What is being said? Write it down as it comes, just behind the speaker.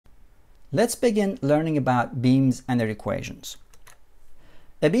Let's begin learning about beams and their equations.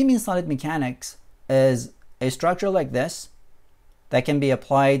 A beam in solid mechanics is a structure like this that can be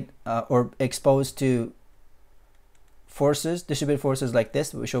applied or exposed to forces, distributed forces like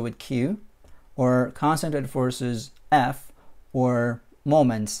this, we show with Q, or concentrated forces F, or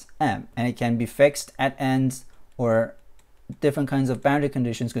moments M, and it can be fixed at ends, or different kinds of boundary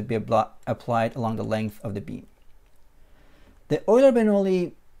conditions could be applied along the length of the beam. The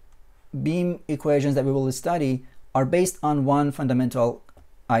Euler-Bernoulli beam equations that we will study are based on one fundamental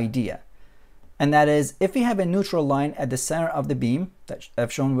idea, and that is, if we have a neutral line at the center of the beam that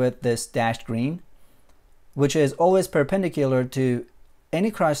I've shown with this dashed green, which is always perpendicular to any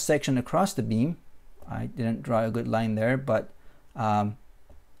cross section across the beam. I didn't draw a good line there, but the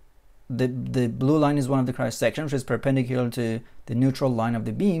blue line is one of the cross sections, which is perpendicular to the neutral line of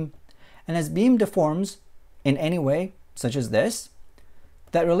the beam. And as beam deforms in any way, such as this,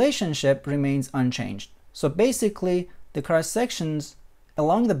 that relationship remains unchanged. So basically, the cross sections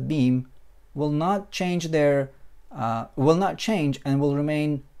along the beam will not change and will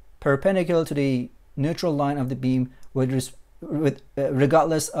remain perpendicular to the neutral line of the beam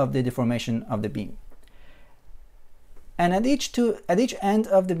regardless of the deformation of the beam. And at each end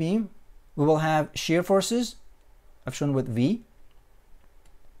of the beam, we will have shear forces, I've shown with V,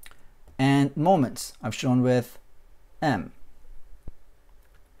 and moments, I've shown with M.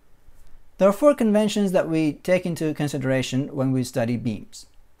 There are four conventions that we take into consideration when we study beams.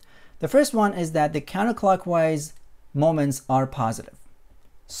 The first one is that the counterclockwise moments are positive.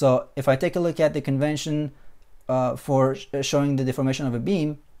 So if I take a look at the convention for showing the deformation of a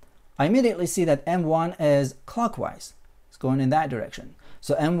beam, I immediately see that M1 is clockwise. It's going in that direction.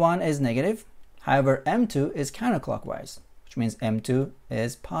 So M1 is negative. However, M2 is counterclockwise, which means M2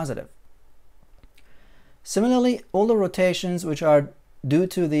 is positive. Similarly, all the rotations which are due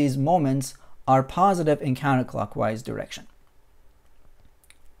to these moments are positive in counterclockwise direction.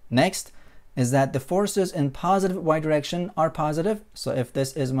 Next is that the forces in positive y direction are positive. So if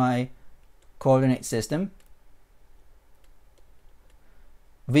this is my coordinate system,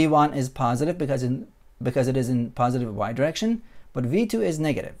 V1 is positive because it is in positive y direction, but V2 is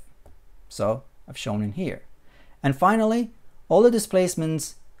negative. So I've shown in here. And finally, all the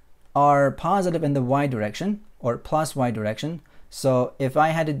displacements are positive in the y direction or plus y direction. So if I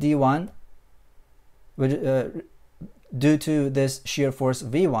had a D1 due to this shear force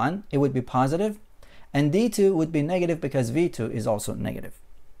V1, it would be positive, and D2 would be negative because V2 is also negative.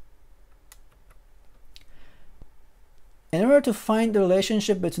 In order to find the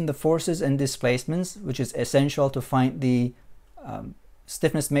relationship between the forces and displacements, which is essential to find the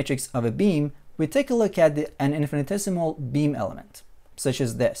stiffness matrix of a beam, we take a look at an infinitesimal beam element, such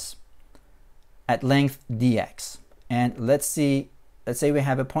as this, at length dx. And let's say we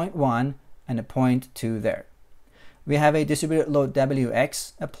have a point 1 and a point 2 there. We have a distributed load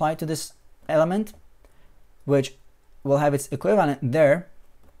Wx applied to this element, which will have its equivalent there,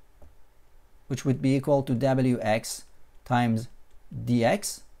 which would be equal to Wx times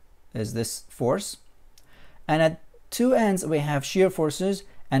dx, is this force. And at two ends, we have shear forces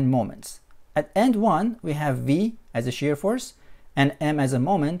and moments. At end 1, we have V as a shear force and M as a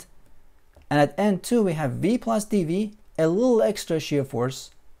moment. And at end 2, we have V plus dV, a little extra shear force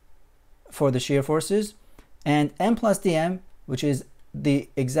for the shear forces, and M plus dm, which is the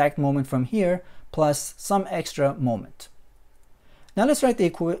exact moment from here, plus some extra moment. Now let's write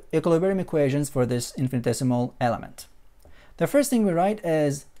the equilibrium equations for this infinitesimal element. The first thing we write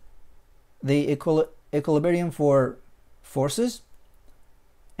is the equilibrium for forces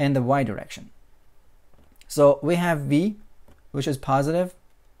in the y direction. So we have V, which is positive,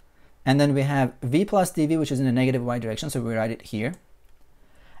 and then we have V plus dV, which is in the negative y direction, so we write it here.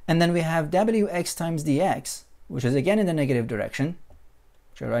 And then we have Wx times dx, which is again in the negative direction,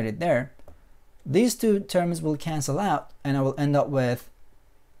 which I write it there. These two terms will cancel out, and I will end up with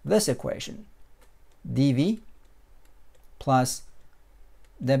this equation. dV plus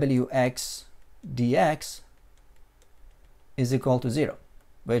Wx dx is equal to 0,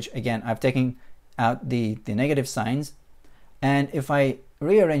 which again, I've taken out the negative signs. And if I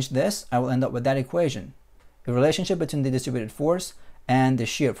rearrange this, I will end up with that equation, a relationship between the distributed force and the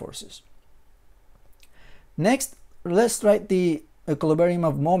shear forces. Next, let's write the equilibrium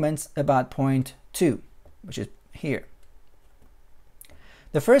of moments about point 2, which is here.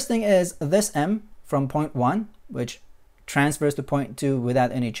 The first thing is this M from point 1, which transfers to point 2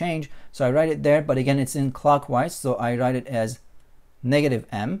 without any change. So I write it there, but again, it's in clockwise, so I write it as negative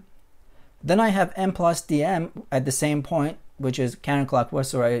M. Then I have M plus dm at the same point, which is counterclockwise,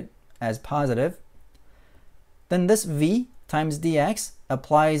 so I write it as positive. Then this V times dx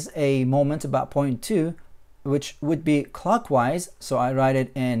applies a moment about 0.2, which would be clockwise, so I write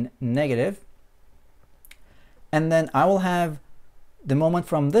it in negative. And then I will have the moment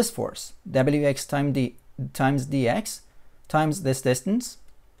from this force, wx times dx, times this distance,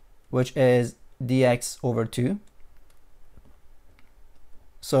 which is dx over 2.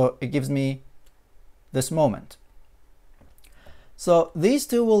 So it gives me this moment. So these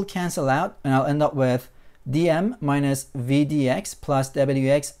two will cancel out, and I'll end up with dm minus v dx plus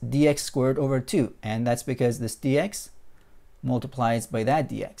wx dx squared over 2. And that's because this dx multiplies by that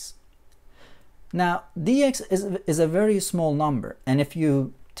dx. Now, dx is a very small number, and if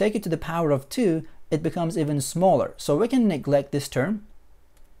you take it to the power of 2, it becomes even smaller. So we can neglect this term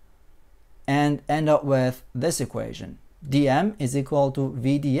and end up with this equation. dm is equal to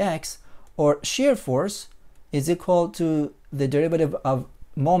v dx, or shear force is equal to the derivative of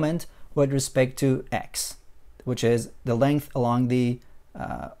moment with respect to x, which is the length along the,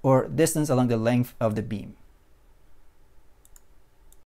 or distance along the length of the beam.